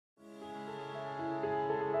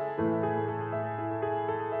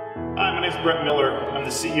Hi, my name is Brett Miller. I'm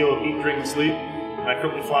the CEO of Eat, Drink, and Sleep, and I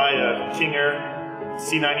currently fly a King Air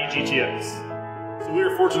C90GTx. So we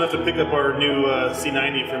were fortunate enough to pick up our new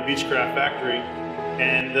C90 from Beechcraft Factory,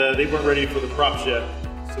 and they weren't ready for the props yet.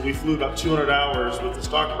 So we flew about 200 hours with the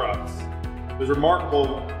stock props. It was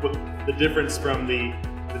remarkable with the difference from the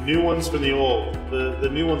new ones from the old. The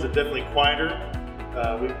new ones are definitely quieter.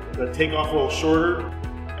 The takeoff a little shorter.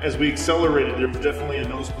 As we accelerated, there was definitely a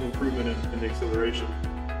noticeable improvement in the acceleration.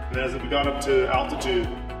 And as we got up to altitude,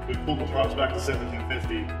 we pulled the props back to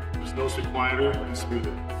 1750. It was noticeably quieter and smoother.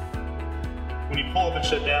 When you pull up and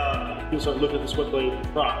shut down, you'll start looking at the sweat blade of the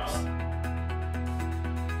props.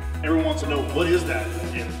 Everyone wants to know, what is that?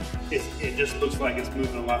 And it just looks like it's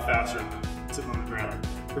moving a lot faster than sitting on the ground.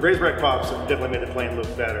 The Raisbeck props have definitely made the plane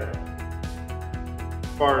look better.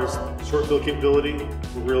 As far as short field capability,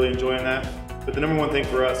 we're really enjoying that. But the number one thing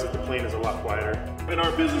for us is the plane is a lot quieter. In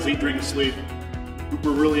our business, Eat, Drink, and Sleep,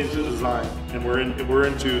 we're really into design, and we're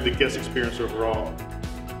into the guest experience overall.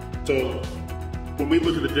 So when we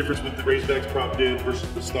look at the difference with the Raisbeck prop did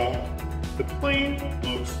versus the stock, the plane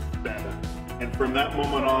looks better. And from that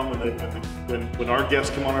moment on, when our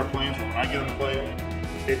guests come on our planes, and when I get on the plane,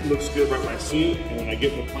 it looks good right when I see it, and when I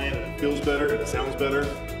get in the plane, it feels better and it sounds better.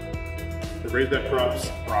 The Raisbeck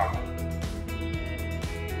props rock.